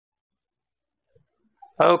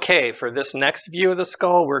Okay, for this next view of the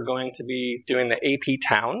skull, we're going to be doing the AP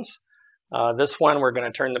towns. This one, we're going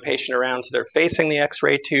to turn the patient around so they're facing the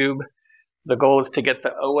X-ray tube. The goal is to get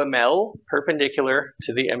the OML perpendicular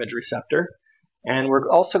to the image receptor. And we're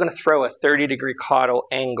also going to throw a 30-degree caudal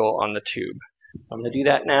angle on the tube. So I'm going to do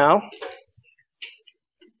that now.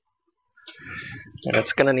 And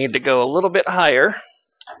it's going to need to go a little bit higher.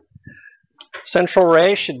 Central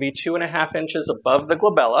ray should be 2.5 inches above the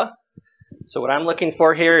glabella. So what I'm looking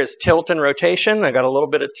for here is tilt and rotation. I got a little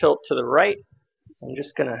bit of tilt to the right. So I'm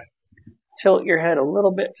just going to tilt your head a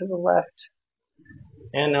little bit to the left.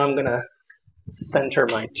 And now I'm going to center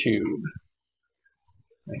my tube.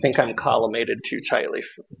 I think I'm collimated too tightly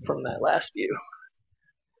from that last view.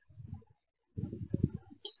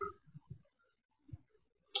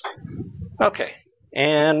 Okay,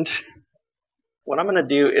 and what I'm going to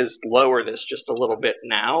do is lower this just a little bit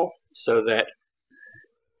now so that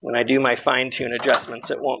when I do my fine-tune adjustments,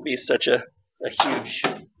 it won't be such a huge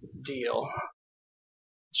deal.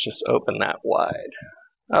 Let's just open that wide.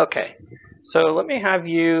 Okay, so let me have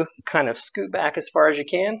you kind of scoot back as far as you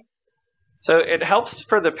can. So it helps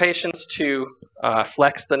for the patients to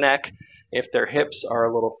flex the neck if their hips are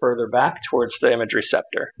a little further back towards the image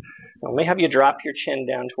receptor. Let me have you drop your chin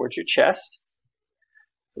down towards your chest.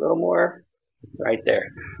 A little more, right there.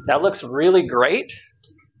 That looks really great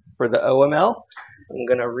for the OML. I'm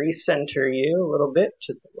going to recenter you a little bit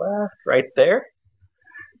to the left, right there.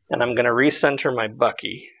 And I'm going to recenter my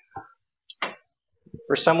bucky.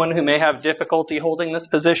 For someone who may have difficulty holding this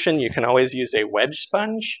position, you can always use a wedge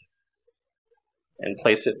sponge and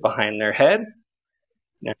place it behind their head.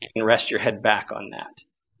 Now you can rest your head back on that.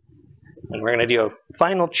 And we're going to do a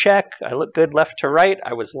final check. I look good left to right.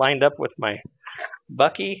 I was lined up with my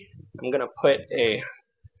bucky. I'm going to put a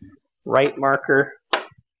right marker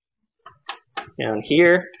down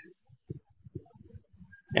here,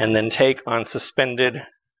 and then take on suspended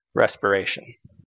respiration.